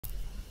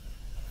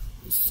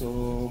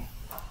So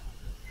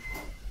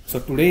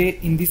today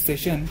in this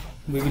session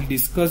we will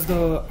discuss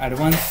the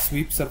advanced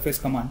sweep surface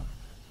command.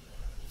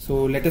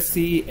 So let us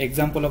see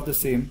example of the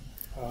same.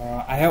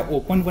 I have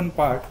opened one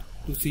part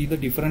to see the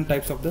different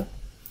types of the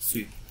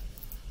sweep.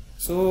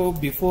 So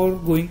before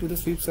going to the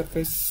sweep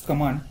surface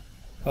command,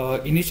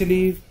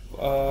 initially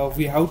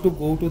we have to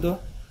go to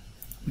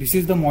this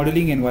is the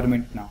modeling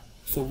environment now.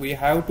 So we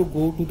have to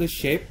go to the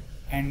shape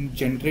and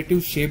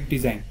generative shape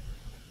design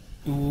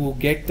to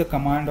get the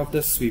command of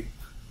the sweep.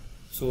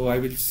 So I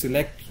will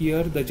select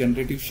here the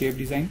generative shape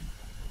design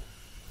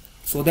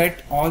so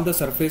that all the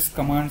surface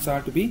commands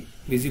are to be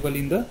visible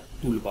in the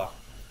toolbar.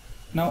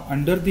 Now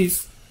under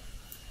these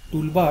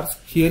toolbars,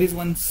 here is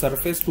one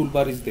surface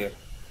toolbar is there.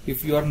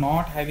 If you are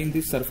not having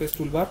this surface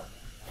toolbar,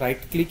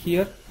 right click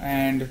here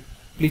and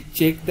please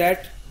check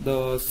that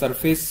the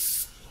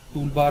surface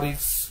toolbar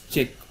is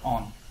checked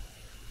on.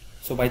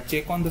 So by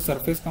check on the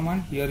surface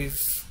command, here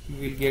is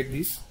you will get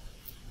this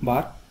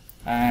bar,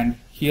 and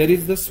here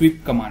is the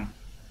sweep command.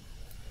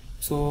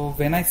 So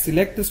when I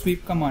select the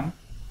sweep command,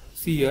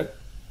 see here,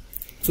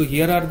 so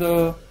here are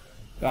the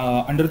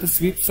under the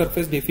sweep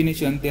surface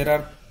definition, there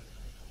are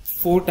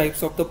 4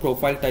 types of the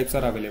profile types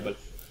are available.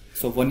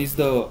 So one is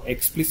the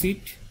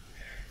explicit,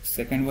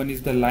 second one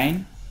is the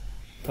line,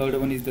 third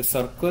one is the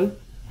circle,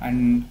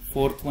 and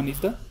fourth one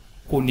is the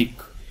conic.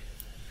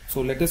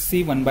 So let us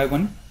see one by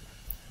one.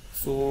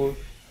 So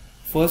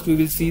first we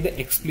will see the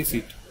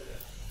explicit.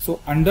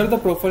 So under the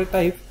profile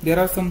type there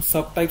are some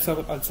subtypes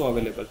are also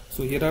available.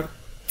 So here are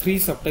 3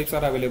 subtypes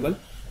are available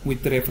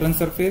with reference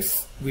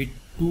surface, with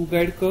 2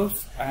 guide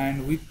curves,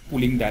 and with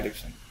pulling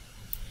direction.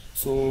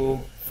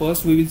 So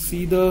first we will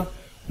see the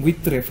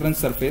with reference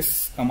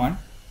surface command.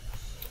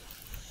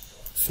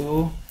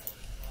 So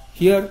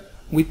here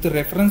with the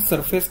reference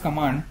surface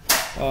command,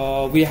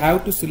 we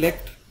have to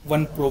select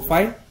one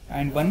profile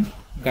and one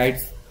guide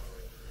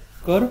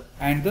curve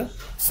and the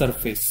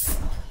surface.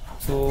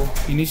 So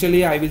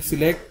initially I will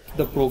select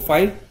the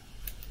profile.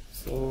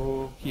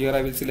 So here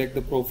I will select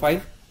the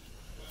profile.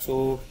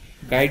 So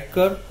guide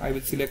curve, I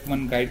will select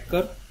one guide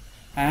curve,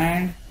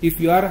 and if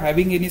you are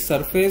having any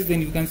surface, then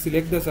you can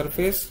select the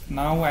surface.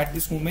 Now at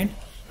this moment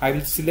I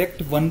will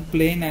select one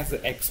plane as the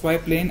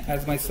XY plane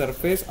as my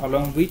surface,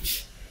 along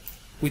which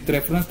with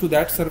reference to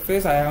that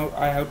surface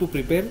I have to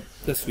prepare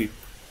the sweep.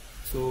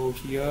 So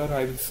here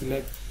I will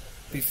select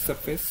this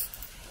surface.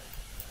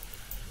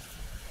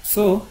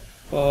 So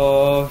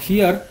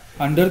here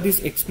under this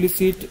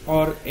explicit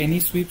or any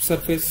sweep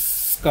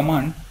surface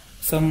command,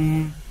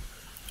 some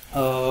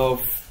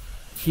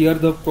here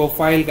the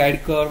profile,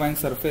 guide curve, and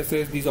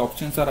surfaces, these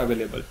options are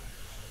available.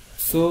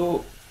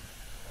 So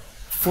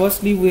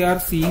firstly we are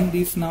seeing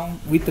this now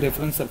with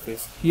reference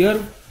surface. Here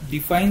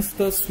defines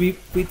the sweep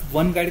with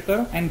one guide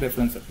curve and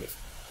reference surface,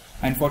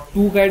 and for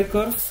 2 guide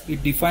curves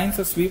it defines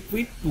a sweep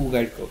with 2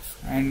 guide curves,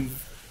 and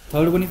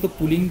third one is the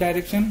pulling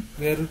direction,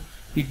 where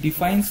it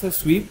defines a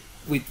sweep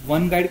with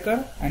 1 guide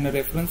curve and a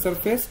reference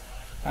surface,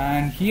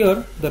 and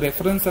here the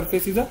reference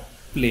surface is a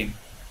plane.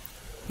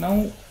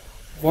 Now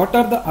what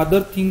are the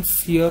other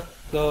things here?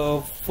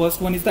 The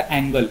first one is the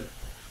angle.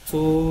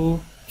 So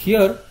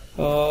here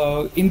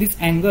in this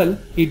angle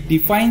it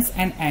defines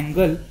an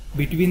angle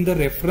between the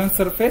reference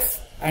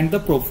surface and the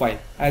profile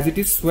as it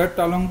is swept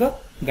along the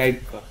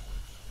guide curve.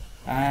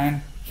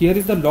 And here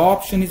is the law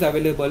option is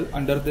available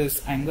under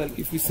this angle.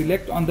 If we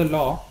select on the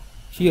law,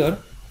 here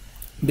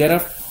there are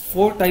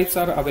 4 types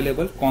are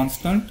available: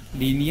 constant,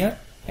 linear,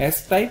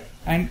 S type,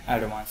 and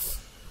advanced.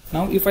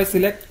 Now if I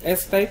select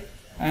S type,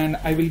 and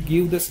I will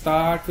give the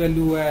start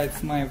value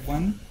as my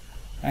 1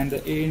 and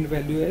the end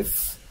value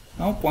as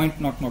now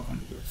 0.00.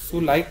 So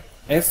like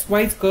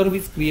S-wise curve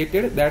is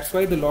created, that's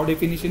why the law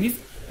definition is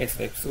S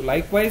type. So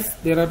likewise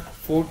there are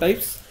 4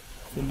 types.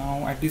 So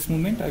now at this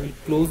moment I will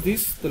close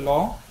this, the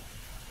law.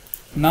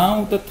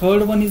 Now the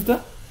third one is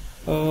the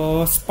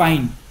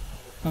spine.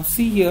 Now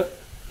see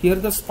here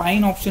the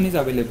spine option is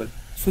available.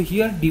 So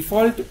here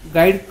default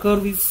guide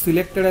curve is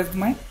selected as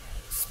my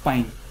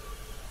spine.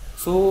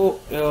 So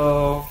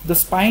the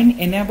spine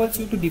enables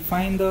you to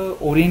define the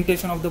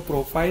orientation of the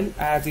profile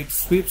as it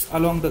sweeps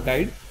along the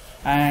guide,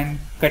 and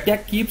CATIA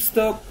keeps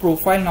the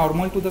profile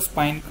normal to the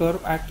spine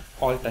curve at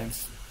all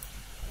times.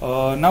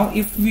 Now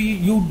if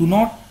you do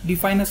not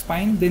define a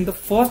spine, then the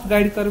first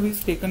guide curve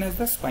is taken as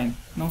the spine.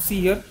 Now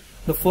see here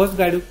the first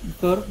guide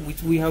curve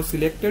which we have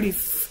selected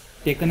is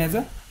taken as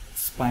a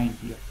spine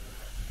here.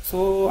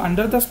 So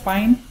under the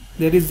spine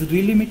there is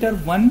relimiter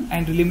 1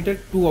 and relimiter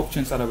 2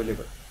 options are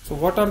available. So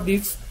what are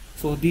these?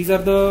 So these are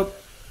the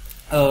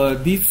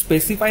these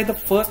specify the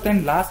first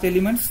and last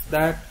elements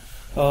that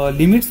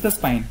limits the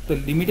spine. The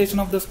limitation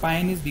of the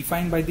spine is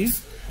defined by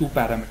these 2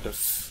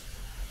 parameters.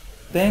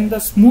 Then the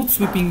smooth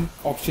sweeping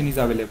option is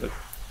available.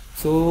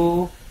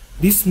 So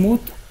this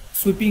smooth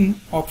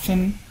sweeping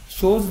option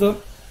shows the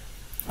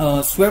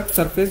swept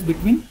surface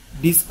between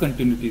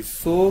discontinuities.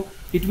 So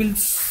it will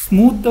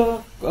smooth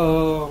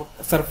the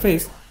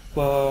surface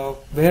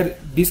where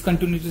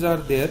discontinuities are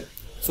there.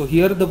 So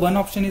here the one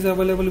option is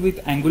available with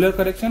angular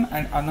correction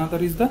and another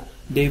is the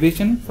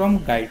deviation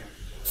from guide.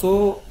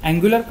 So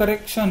angular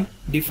correction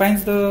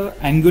defines the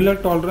angular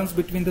tolerance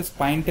between the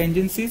spine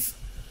tangencies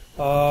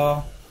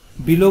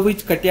below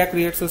which CATIA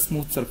creates a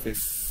smooth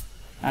surface,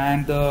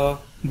 and the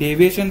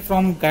deviation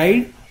from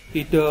guide,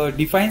 it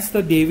defines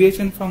the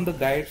deviation from the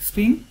guide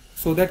string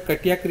so that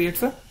CATIA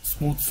creates a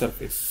smooth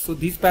surface. So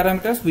these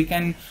parameters we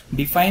can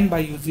define by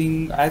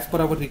using, as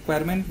per our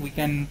requirement, we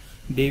can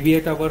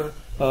deviate our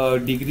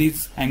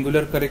degrees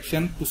angular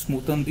correction to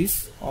smoothen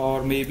this,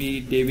 or maybe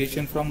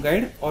deviation from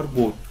guide, or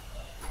both.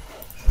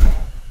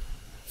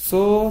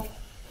 So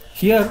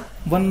here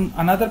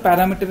another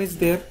parameter is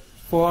there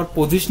for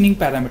positioning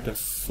parameters.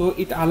 So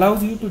it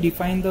allows you to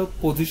define the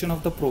position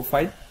of the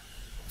profile.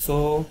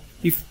 So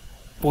if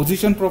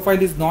position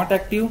profile is not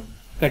active,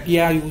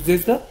 CATIA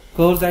uses the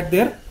curves at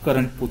their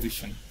current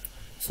position.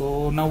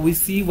 So now we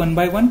see one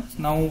by one.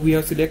 Now we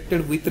have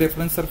selected with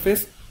reference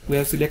surface, we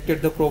have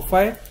selected the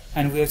profile,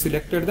 and we have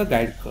selected the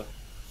guide curve.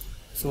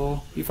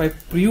 So if I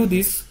preview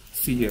this,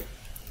 see here.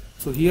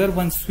 So here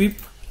one sweep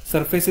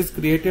surface is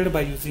created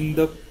by using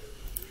the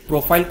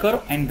profile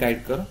curve and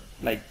guide curve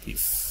like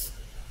this.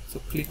 So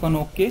click on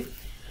OK,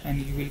 and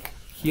you will,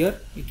 here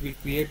it will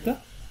create the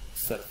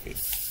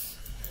surface.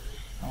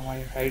 Now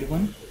I hide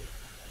one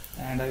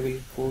and I will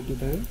go to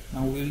the,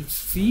 now we will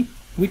see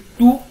with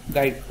two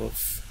guide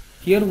curves.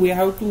 Here we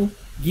have to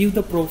give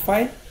the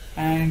profile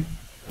and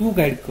two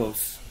guide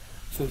curves.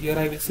 So here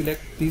I will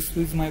select, this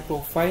is my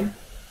profile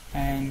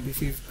and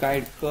this is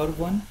guide curve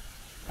 1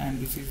 and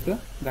this is the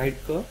guide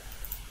curve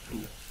 2.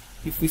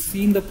 If we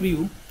see in the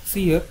preview,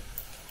 see here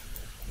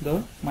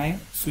my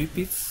sweep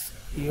is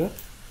here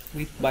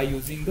with by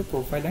using the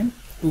profile and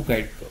two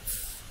guide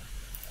curves.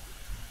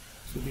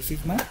 So this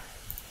is my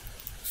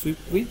sweep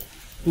with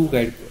two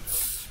guide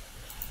curves.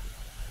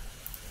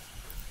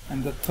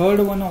 And the third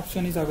one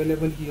option is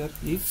available here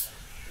is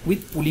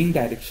with pulling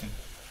direction.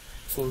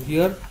 So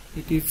here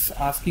it is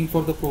asking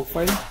for the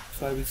profile,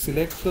 so I will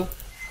select the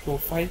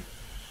profile,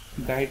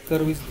 guide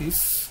curve is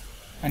this,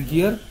 and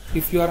here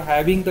if you are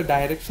having the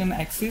direction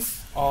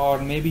axis, or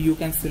maybe you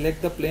can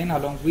select the plane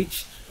along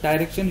which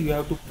direction you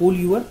have to pull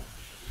your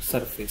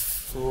surface.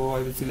 So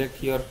I will select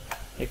here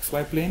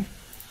XY plane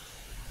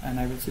and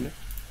I will select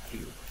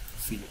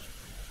C here.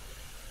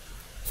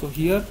 So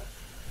here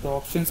the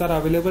options are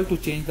available to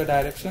change the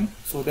direction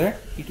so that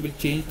it will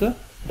change the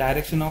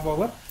direction of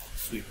our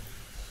sweep.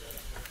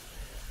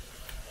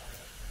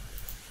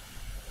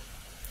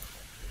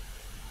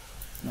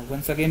 Now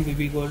once again we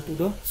will go to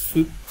the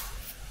sweep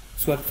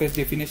surface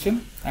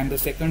definition, and the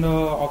second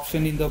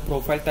option in the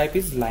profile type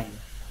is line.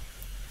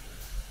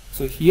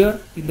 So here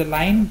in the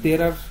line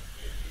there are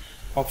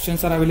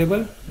options are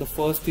available. The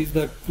first is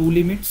the two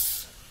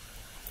limits.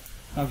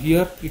 Now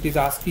here it is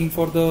asking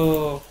for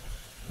the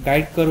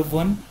guide curve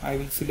 1. I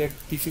will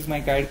select, this is my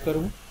guide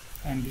curve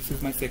and this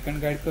is my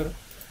second guide curve,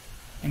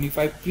 and if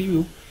I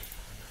preview,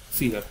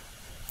 see here,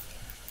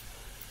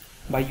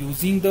 by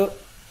using the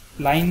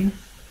line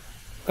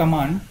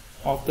command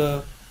of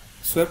the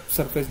swept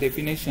surface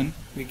definition,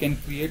 we can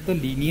create the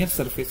linear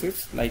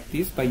surfaces like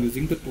this by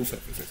using the two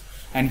surfaces.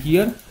 And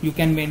here you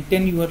can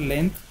maintain your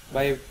length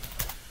by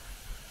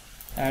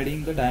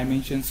adding the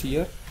dimensions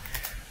here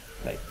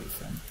like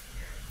this. And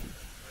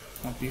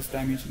now this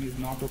dimension is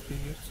not okay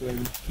here, so I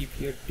will keep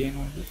here 10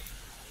 only.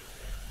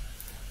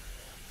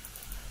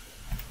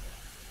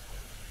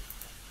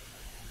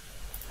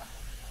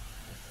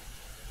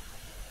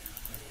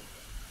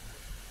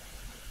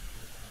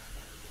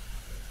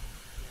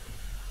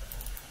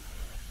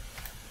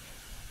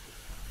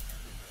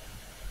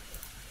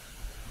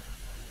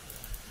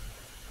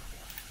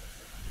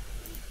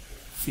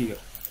 See here.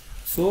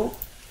 So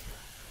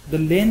the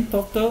length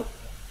of the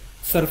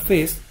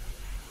surface,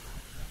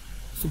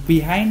 so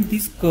behind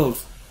these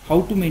curves,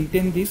 how to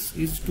maintain this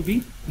is to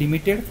be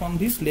limited from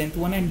this length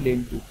 1 and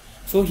length 2.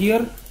 So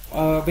here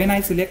when I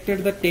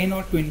selected the 10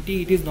 or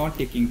 20, it is not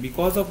taking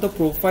because of the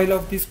profile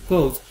of these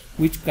curves,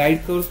 which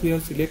guide curves we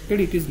have selected,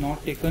 it is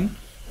not taken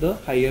the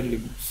higher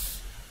limits.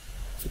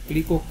 So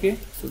click OK.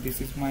 So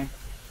this is my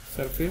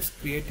surface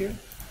created.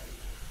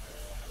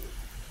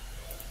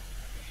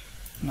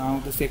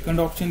 Now the second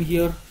option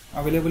here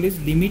available is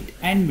limit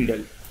and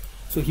middle.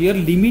 So here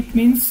limit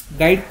means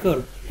guide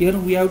curve. Here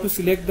we have to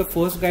select the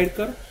first guide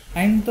curve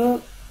and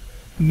the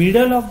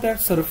middle of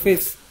that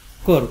surface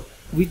curve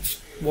which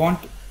want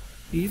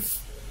is,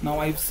 now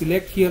I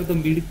select here the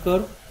mid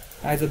curve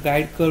as a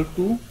guide curve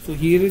 2. So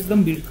here is the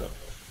mid curve.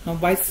 Now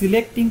by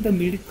selecting the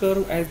mid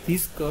curve as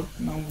this curve,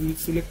 now we will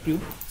select you.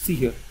 See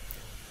here,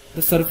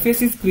 the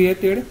surface is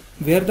created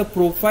where the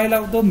profile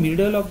of the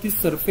middle of this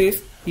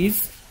surface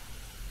is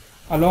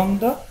along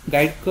the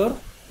guide curve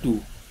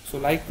 2. So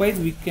likewise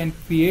we can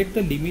create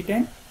the limit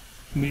and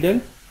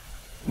middle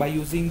by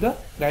using the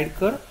guide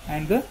curve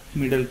and the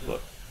middle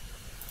curve.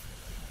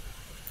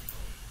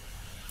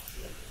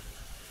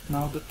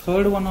 Now the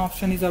third one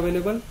option is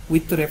available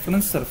with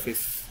reference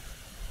surface.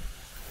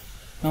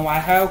 Now I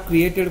have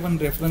created one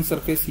reference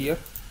surface here.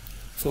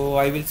 So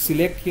I will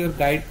select here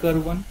guide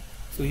curve 1.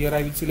 So here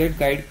I will select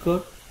guide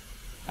curve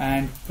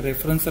and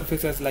reference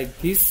surface as like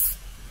this.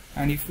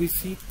 and if we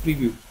see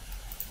preview,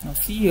 now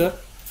see here,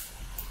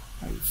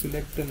 I will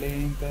select the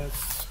length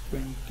as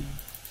 20.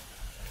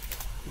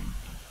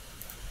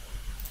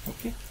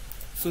 Okay,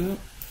 so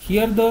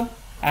here the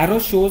arrow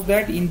shows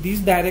that in these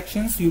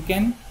directions you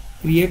can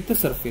create the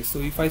surface. So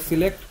if I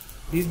select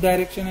this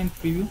direction and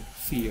preview,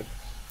 see here.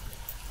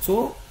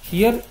 So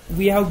here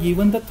we have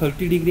given the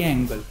 30-degree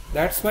angle.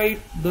 That's why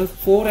the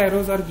 4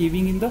 arrows are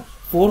giving in the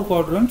 4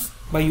 quadrants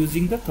by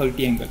using the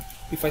 30 angle.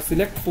 If I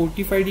select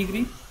 45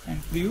 degree and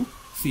preview,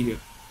 see here.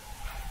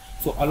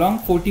 So along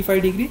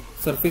 45 degree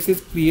surface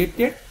is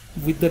created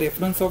with the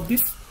reference of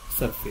this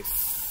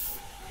surface.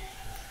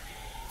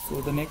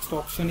 So the next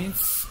option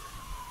is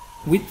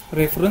with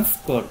reference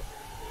curve.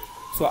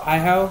 So I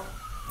have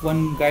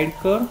one guide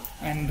curve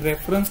and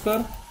reference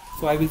curve.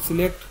 So I will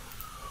select,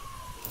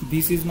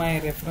 this is my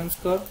reference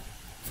curve.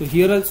 So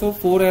here also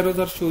 4 arrows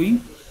are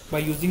showing by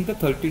using the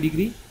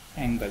 30-degree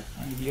angle,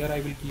 and here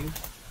I will give,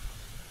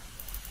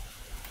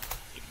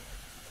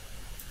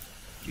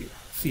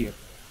 see here.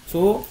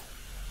 So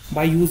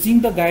by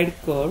using the guide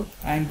curve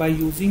and by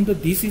using the,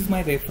 this is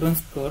my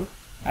reference curve,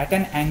 at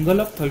an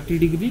angle of 30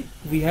 degree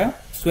we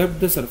have swept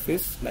the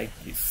surface like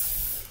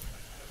this.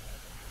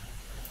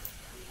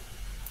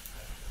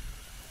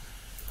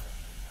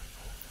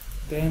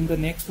 Then the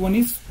next one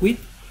is with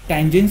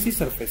tangency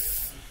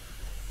surface.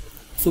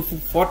 So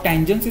for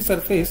tangency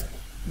surface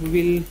we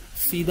will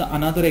see the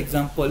another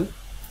example.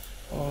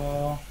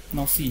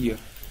 Now see here,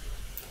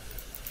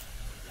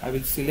 I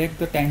will select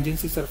the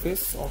tangency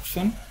surface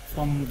option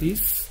from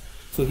this.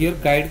 So here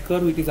guide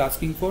curve it is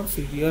asking for.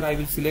 So here I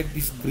will select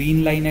this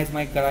green line as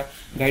my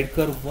guide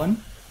curve 1,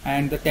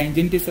 and the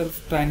tangent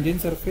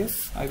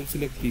surface I will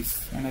select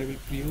this, and I will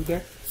preview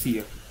that. See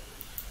here,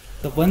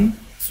 the one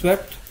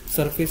swept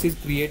surface is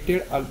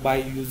created by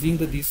using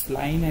this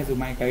line as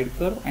my guide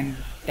curve, and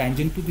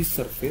tangent to this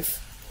surface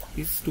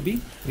is to be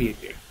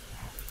created.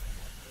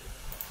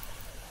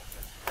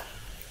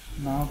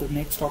 Now the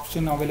next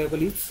option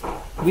available is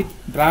with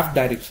draft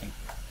direction.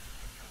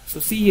 So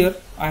see here,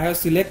 I have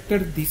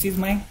selected, this is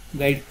my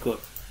guide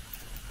curve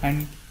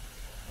and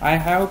I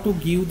have to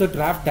give the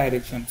draft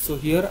direction. So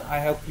here I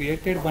have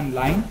created one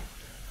line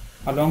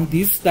along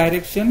this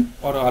direction,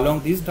 or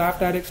along this draft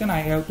direction I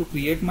have to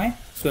create my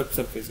swept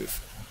surfaces.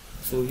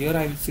 So here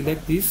I will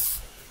select this,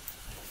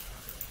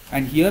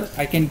 and here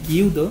I can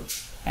give the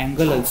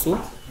angle also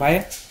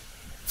by,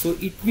 so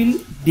it will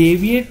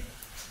deviate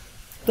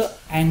the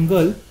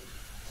angle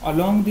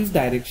along this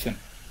direction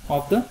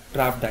of the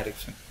draft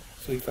direction.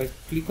 So if I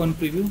click on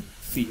preview,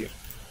 see here.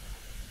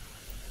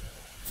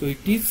 So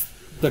it is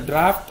the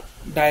draft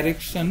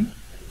direction,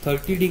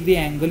 30-degree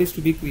angle is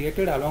to be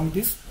created along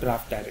this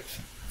draft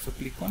direction. So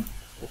click on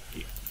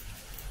OK.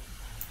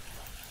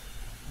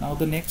 Now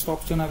the next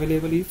option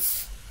available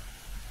is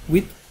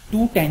with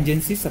 2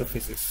 tangency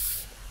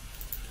surfaces.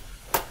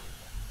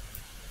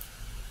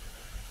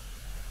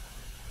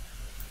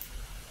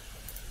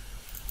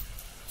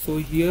 So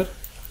here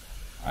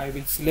I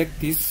will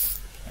select this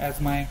as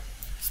my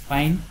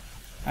spine,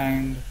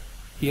 and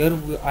here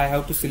I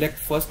have to select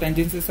first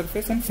tangency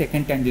surface and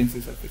second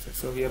tangency surface.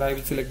 So here I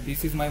will select,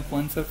 this is my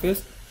one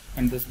surface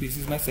and this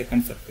is my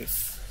second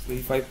surface. So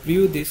if I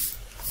preview this,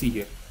 see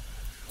here.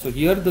 So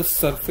here the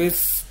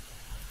surface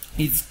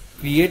is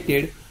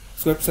created,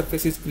 swept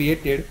surface is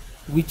created,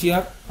 which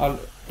are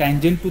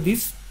tangent to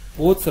these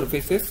both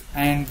surfaces,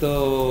 and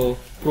the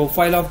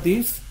profile of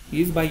this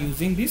is by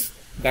using this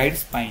guide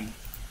spine.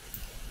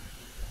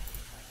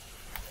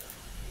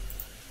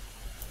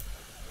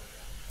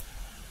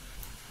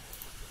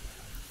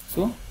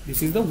 So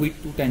this is the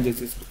with 2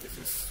 tangency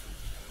surfaces.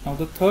 Now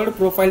the third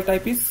profile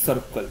type is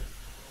circle.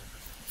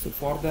 So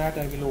for that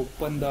I will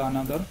open the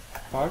another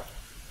part.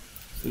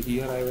 So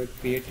here I have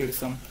created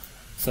some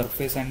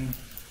surface and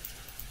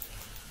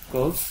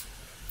curves.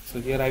 So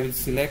here I will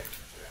select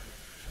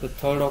the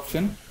third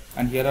option,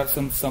 and here are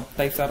some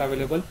subtypes are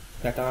available,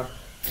 that are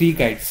 3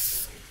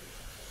 guides.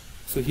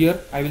 So here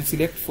I will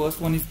select,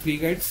 first one is 3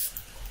 guides.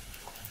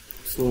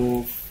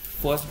 So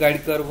first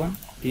guide curve one,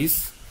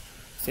 this,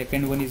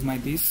 second one is my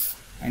this,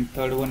 and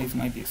third one is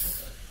my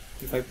this.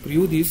 If I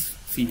preview this,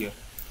 see here,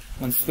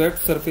 one swept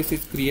surface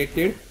is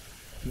created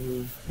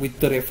with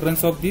the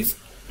reference of these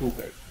 2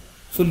 guides.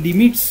 So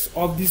limits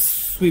of this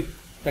sweep,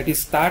 that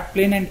is start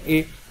plane and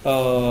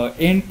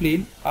end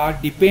plane, are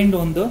depend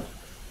on the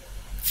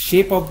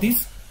shape of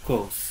these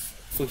curves.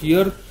 So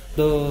here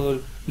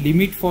the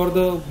limit for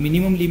the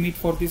minimum limit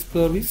for this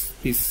curve is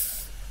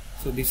this.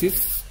 So this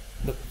is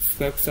the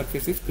swept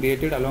surface is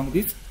created along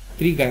these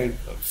 3 guide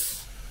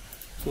curves.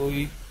 So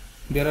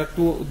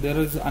there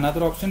is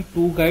another option,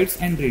 2 guides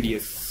and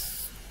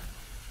radius.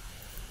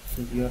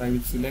 So here I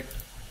will select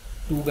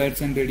 2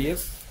 guides and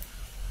radius.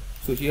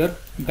 So here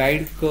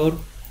guide curve,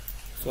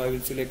 so I will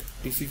select,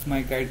 this is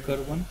my guide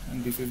curve 1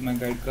 and this is my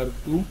guide curve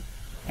 2,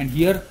 and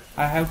here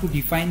I have to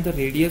define the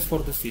radius for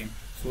the same.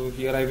 So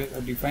here I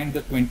will define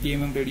the 20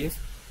 mm radius.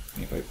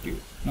 If I preview,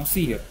 now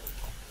see here.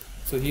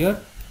 So here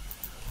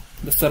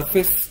the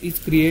surface is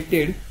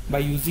created by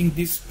using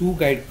these 2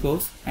 guide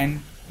curves,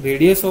 and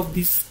radius of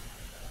this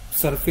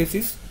surface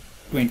is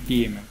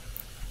 20 mm.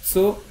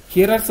 So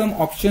here are some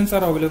options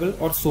are available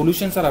or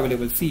solutions are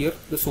available. See here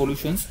the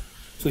solutions.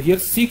 So here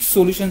 6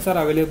 solutions are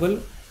available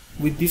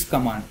with this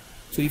command.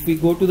 So if we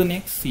go to the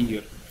next, see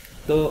here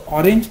the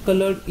orange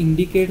color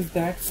indicates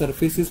that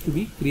surface is to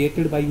be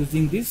created by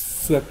using this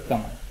swept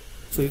command.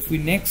 So if we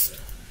next,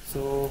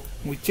 so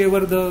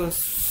whichever the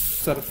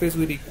surface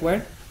we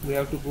required, we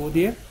have to go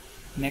there,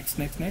 next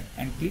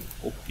and click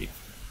OK.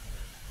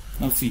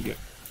 Now see here,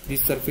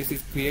 this surface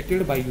is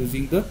created by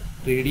using the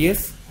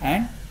radius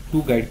and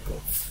 2 guide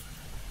curves.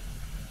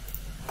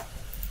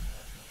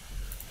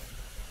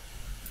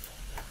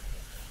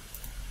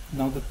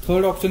 Now the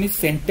third option is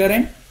center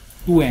and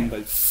 2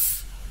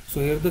 angles. So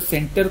here the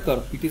center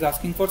curve, it is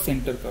asking for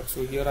center curve.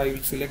 So here I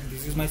will select,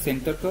 this is my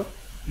center curve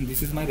and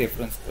this is my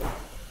reference curve,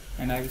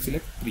 and I will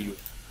select preview.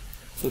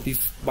 So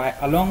this, by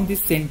along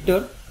this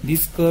center,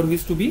 this curve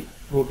is to be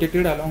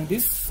rotated along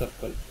this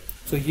circle.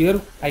 So here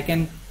I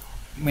can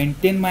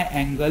maintain my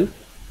angle.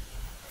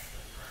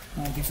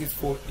 Now this is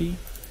 40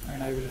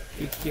 and I will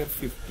click here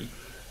 50.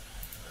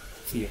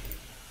 See here.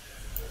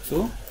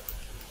 So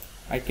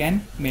I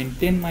can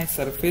maintain my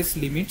surface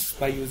limits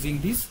by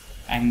using these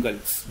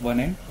angles 1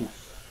 and 2.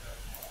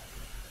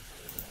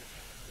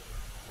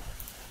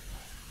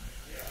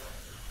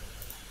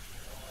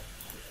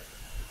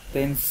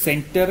 Then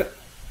center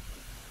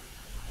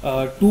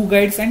 2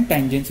 guides and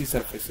tangency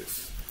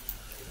surfaces.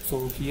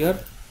 So here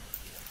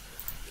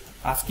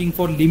asking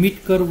for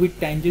limit curve with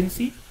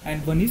tangency,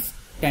 and one is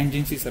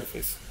tangency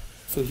surface.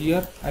 So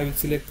here I will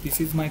select,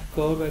 this is my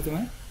curve as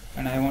my,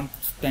 and I want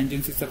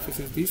tangency surface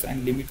is this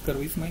and limit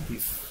curve is my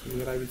this. So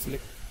here I will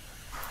select,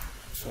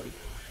 sorry,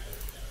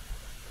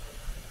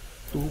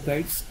 2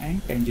 guides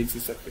and tangency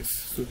surface.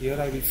 So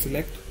here I will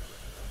select,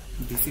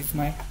 this is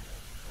my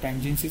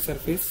tangency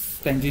surface,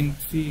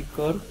 tangency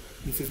curve,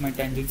 this is my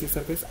tangency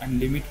surface, and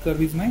limit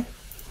curve is my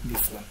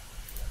this one.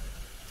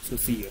 So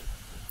see here.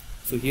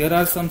 So here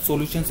are some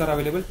solutions are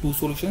available, 2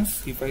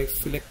 solutions. If I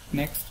select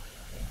next,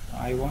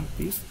 I want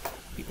this.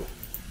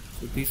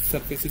 So this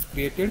surface is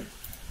created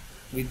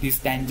with this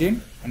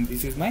tangent, and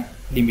this is my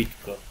limit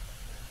curve.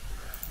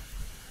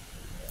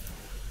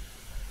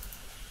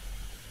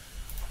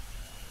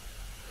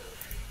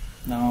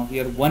 Now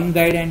here 1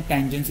 guide and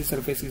tangency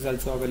surface is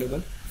also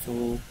available.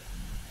 So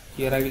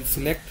here I will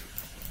select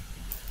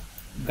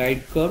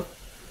guide curve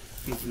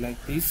is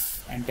like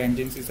this and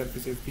tangency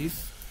surface is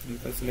this.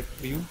 If I select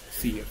view,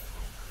 see here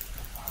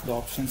the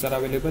options are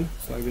available.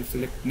 So I will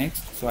select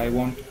next. So I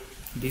want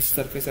this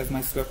surface as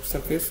my swept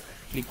surface,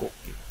 click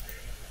OK.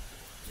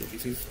 So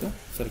this is the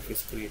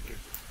surface created.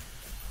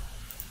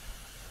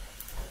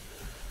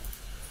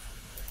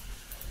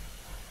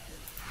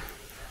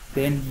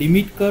 Then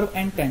limit curve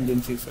and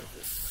tangency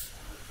surface.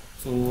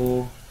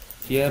 So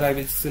here I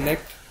will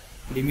select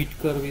limit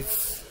curve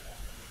is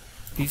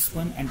this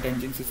one and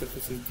tangency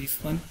surface is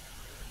this one,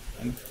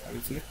 and I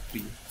will select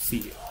 3. See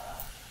here.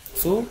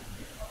 So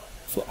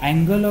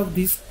angle of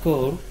this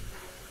curve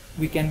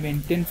we can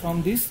maintain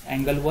from this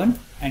angle 1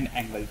 and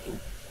angle 2.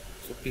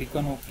 So click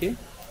on OK.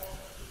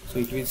 So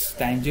it is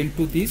tangent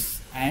to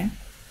this and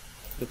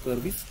the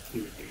curve is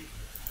created.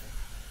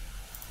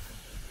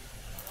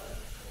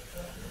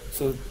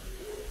 So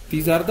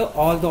these are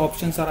all the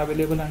options are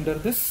available under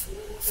this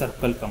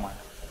circle command.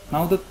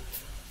 Now the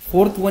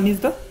fourth one is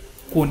the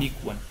conic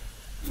one.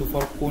 So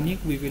for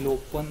conic we will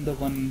open the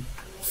one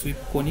sweep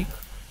conic.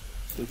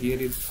 So here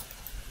is,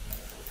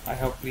 I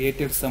have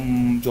created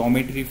some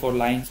geometry for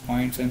lines,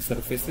 points and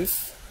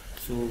surfaces.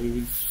 So we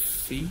will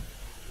see,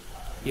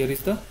 here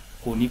is the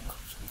conic.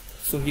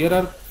 So here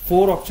are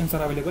 4 options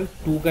are available: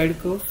 2 guide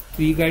curves,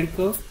 3 guide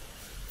curves,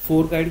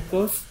 4 guide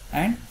curves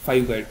and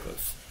 5 guide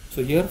curves.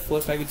 So here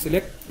first I will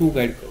select 2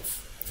 guide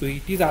curves. So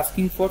it is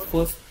asking for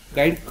first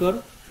guide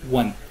curve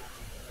 1.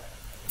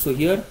 So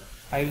here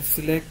I will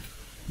select,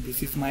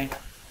 this is my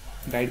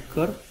guide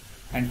curve,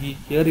 and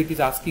here it is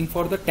asking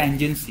for the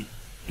tangency,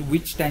 to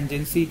which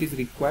tangency it is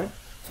required.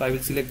 So I will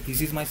select, this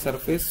is my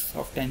surface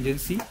of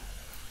tangency.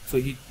 So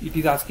it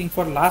is asking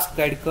for last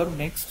guide curve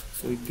next.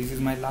 So this is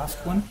my last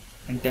one,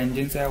 and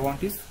tangency I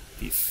want is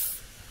this.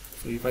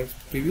 So if I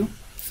preview,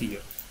 see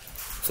here.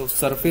 So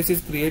surface is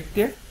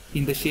created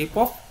in the shape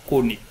of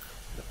conic.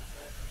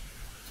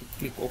 So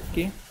click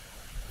OK.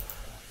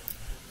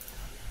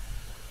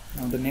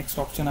 Now the next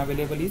option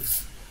available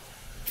is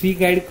 3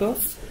 guide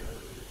curves.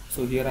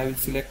 So here I will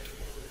select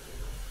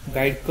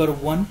guide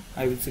curve 1.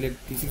 I will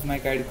select, this is my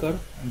guide curve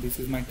and this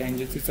is my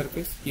tangency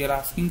surface. Here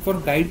asking for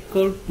guide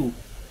curve 2.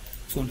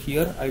 So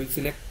here I will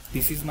select,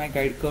 this is my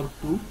guide curve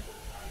 2,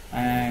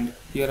 and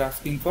here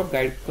asking for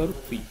guide curve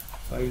 3.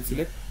 So I will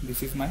select,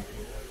 this is my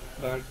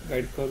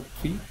guide curve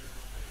 3.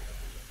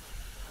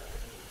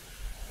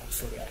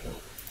 Sorry, I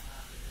have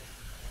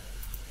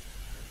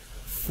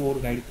 4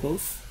 guide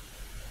curves.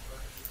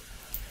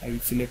 I will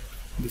select,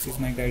 this is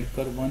my guide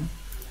curve 1,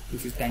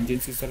 this is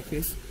tangency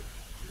surface,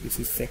 this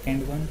is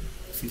second one,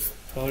 this is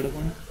third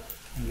one,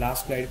 and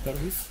last guide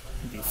curve is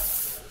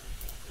this.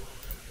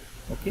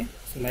 Okay,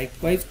 so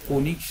likewise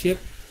conic shape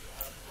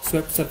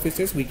swept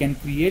surfaces we can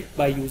create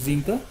by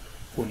using the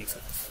conic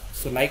surface.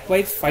 So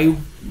likewise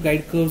 5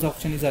 guide curves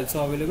option is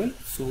also available.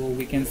 So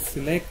we can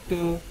select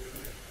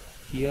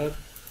here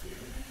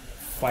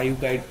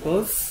 5 guide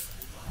curves,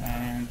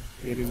 and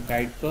here is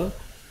guide curve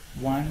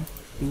 1,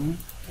 2,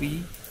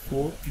 3,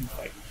 4 and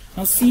 5.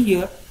 Now see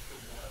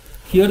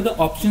here the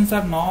options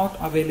are not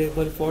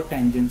available for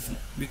tangency,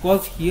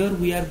 because here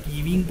we are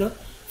giving the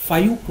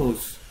 5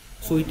 curves,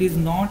 so it is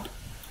not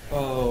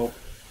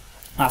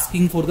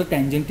asking for the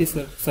tangent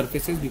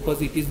surfaces,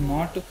 because it is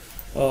not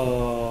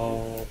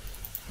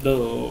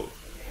the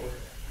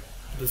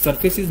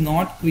surface is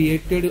not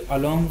created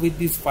along with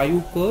these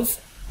 5 curves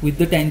with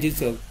the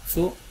tangent.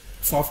 So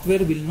software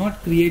will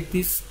not create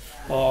this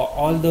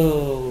all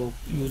the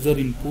user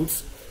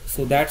inputs,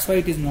 so that's why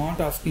it is not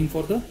asking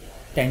for the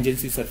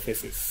tangency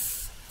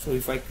surfaces. So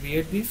if I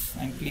create this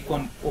and click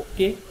on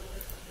OK,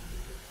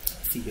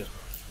 see here,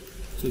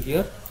 so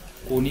here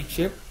conic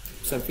shape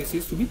surface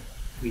is to be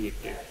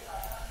created.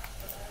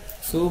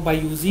 So by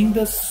using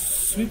the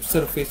sweep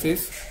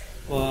surfaces,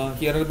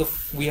 here are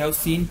we have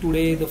seen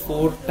today the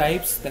 4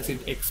 types, that is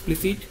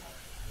explicit,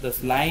 the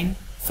line,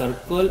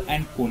 circle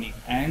and conic,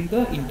 and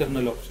the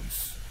internal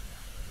options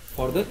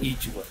for the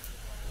each one.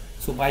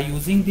 So by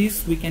using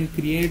this we can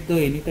create the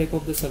any type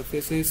of the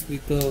surfaces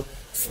with the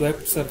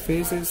swept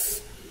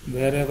surfaces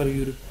wherever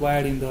you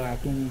require in the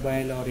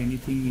automobile or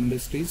anything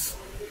industries.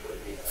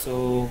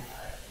 So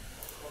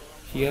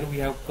here we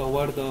have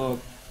covered the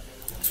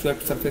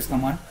swept surface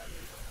command.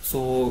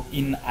 So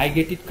in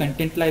iGetIt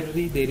content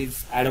library there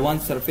is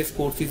advanced surface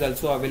course is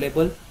also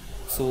available,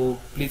 so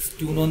please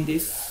tune on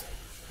this,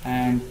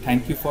 and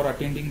thank you for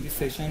attending this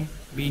session.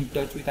 Be in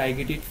touch with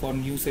iGetIt for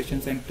new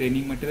sessions and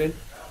training material.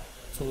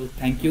 So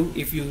thank you.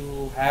 If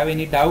you have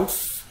any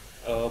doubts,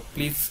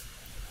 please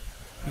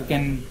you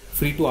can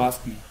free to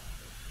ask me.